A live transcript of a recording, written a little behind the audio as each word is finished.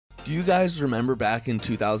Do you guys remember back in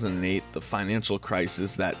 2008, the financial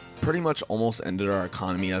crisis that pretty much almost ended our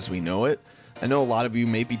economy as we know it? I know a lot of you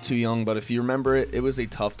may be too young, but if you remember it, it was a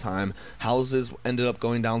tough time. Houses ended up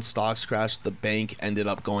going down, stocks crashed, the bank ended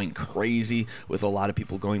up going crazy with a lot of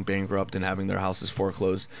people going bankrupt and having their houses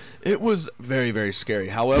foreclosed. It was very, very scary.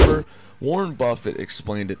 However, Warren Buffett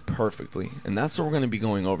explained it perfectly, and that's what we're going to be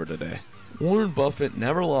going over today. Warren Buffett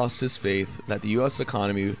never lost his faith that the US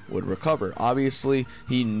economy would recover. Obviously,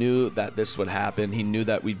 he knew that this would happen. He knew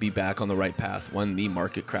that we'd be back on the right path when the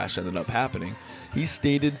market crash ended up happening. He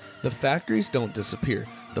stated, "The factories don't disappear.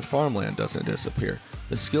 The farmland doesn't disappear.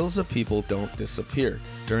 The skills of people don't disappear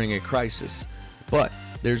during a crisis. But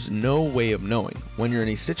there's no way of knowing when you're in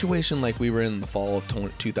a situation like we were in the fall of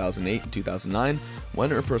 2008 and 2009,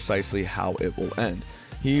 when or precisely how it will end."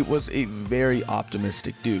 He was a very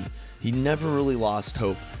optimistic dude. He never really lost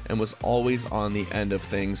hope and was always on the end of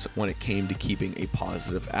things when it came to keeping a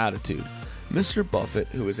positive attitude. Mr. Buffett,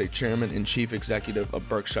 who is a chairman and chief executive of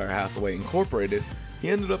Berkshire Hathaway Incorporated, he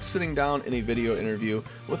ended up sitting down in a video interview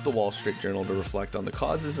with the Wall Street Journal to reflect on the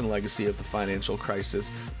causes and legacy of the financial crisis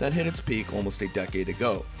that hit its peak almost a decade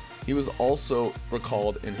ago. He was also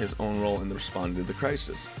recalled in his own role in responding to the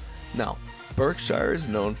crisis. Now, Berkshire is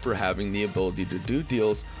known for having the ability to do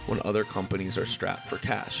deals when other companies are strapped for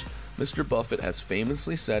cash. Mr. Buffett has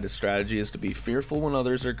famously said his strategy is to be fearful when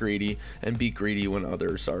others are greedy and be greedy when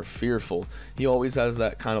others are fearful. He always has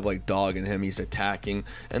that kind of like dog in him. He's attacking,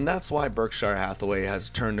 and that's why Berkshire Hathaway has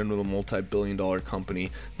turned into the multi-billion-dollar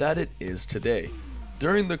company that it is today.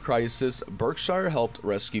 During the crisis, Berkshire helped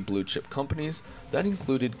rescue blue-chip companies that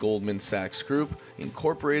included Goldman Sachs Group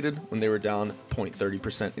Incorporated when they were down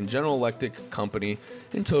 0.30% in General Electric Company.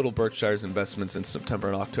 In total, Berkshire's investments in September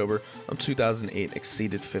and October of 2008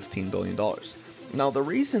 exceeded $15 billion. Now, the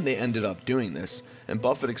reason they ended up doing this, and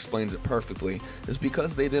Buffett explains it perfectly, is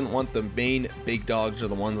because they didn't want the main big dogs or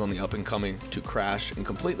the ones on the up and coming to crash and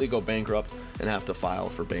completely go bankrupt and have to file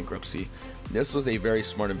for bankruptcy. This was a very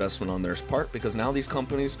smart investment on their part because now these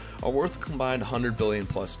companies are worth a combined $100 billion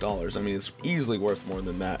plus. I mean, it's easily worth more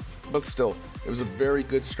than that, but still, it was a very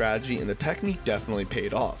good strategy and the technique definitely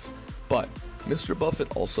paid off. But Mr.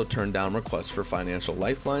 Buffett also turned down requests for financial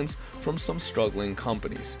lifelines from some struggling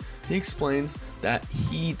companies. He explains that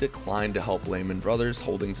he declined to help Lehman Brothers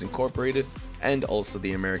Holdings Incorporated and also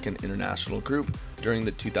the American International Group during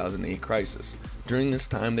the 2008 crisis. During this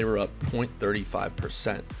time, they were up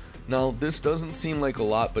 0.35%. Now, this doesn't seem like a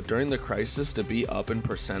lot, but during the crisis, to be up in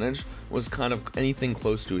percentage was kind of anything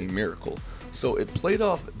close to a miracle. So it played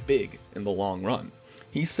off big in the long run.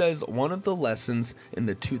 He says one of the lessons in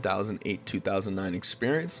the 2008-2009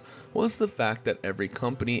 experience was the fact that every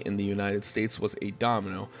company in the United States was a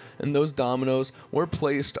domino, and those dominoes were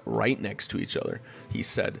placed right next to each other, he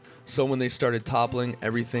said. So when they started toppling,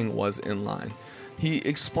 everything was in line. He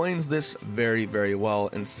explains this very, very well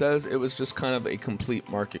and says it was just kind of a complete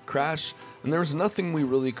market crash, and there was nothing we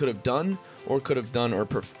really could have done or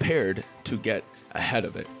prepared to get ahead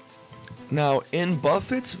of it. Now, in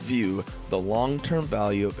Buffett's view, the long-term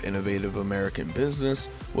value of innovative American business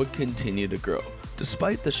would continue to grow,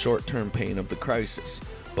 despite the short-term pain of the crisis.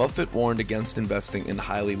 Buffett warned against investing in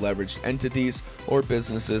highly leveraged entities or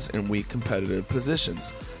businesses in weak competitive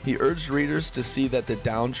positions. He urged readers to see that the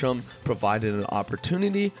downturn provided an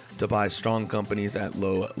opportunity to buy strong companies at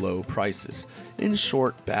low prices. In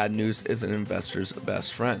short, bad news is an investor's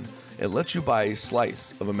best friend. It lets you buy a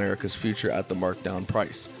slice of America's future at the marked down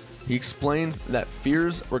price. He explains that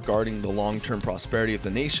fears regarding the long-term prosperity of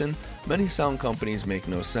the nation, many sound companies make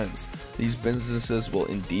no sense. These businesses will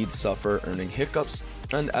indeed suffer earning hiccups,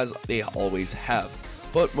 and as they always have.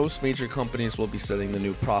 But most major companies will be setting the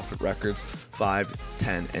new profit records 5,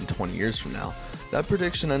 10, and 20 years from now. That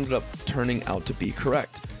prediction ended up turning out to be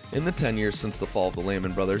correct. In the 10 years since the fall of the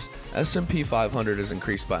Lehman Brothers, S&P 500 has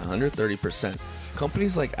increased by 130%.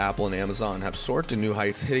 Companies like Apple and Amazon have soared to new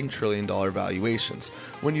heights, hitting trillion-dollar valuations.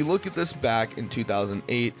 When you look at this back in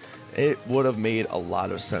 2008, it would have made a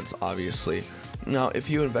lot of sense, obviously. Now, if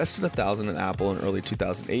you invested $1,000 in Apple in early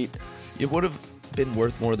 2008, it would have been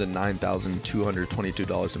worth more than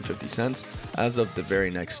 $9,222.50 as of the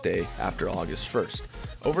very next day after August 1st.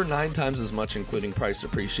 Over 9 times as much including price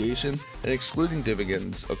appreciation and excluding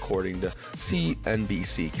dividends according to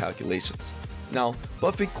CNBC calculations. Now,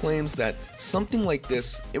 Buffett claims that something like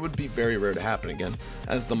this, it would be very rare to happen again,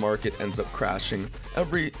 as the market ends up crashing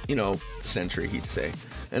every, century, he'd say.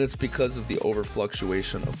 And it's because of the over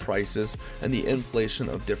fluctuation of prices and the inflation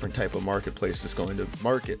of different type of marketplaces going to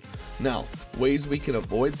market. Now, ways we can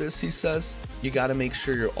avoid this, he says, you got to make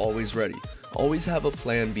sure you're always ready. always have a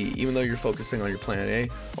plan B. Even though you're focusing on your plan A,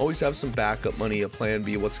 always have some backup money, a plan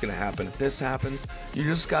B. What's going to happen if this happens? You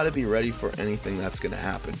just got to be ready for anything that's going to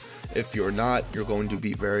happen. If you're not, you're going to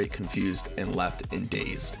be very confused and left in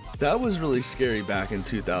dazed. That was really scary back in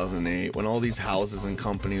 2008 when all these houses and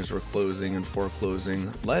companies were closing and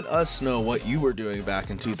foreclosing. Let us know what you were doing back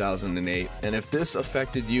in 2008 and if this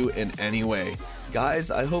affected you in any way. Guys,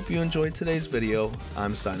 I hope you enjoyed today's video.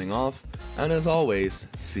 I'm signing off, and as always,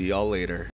 see y'all later.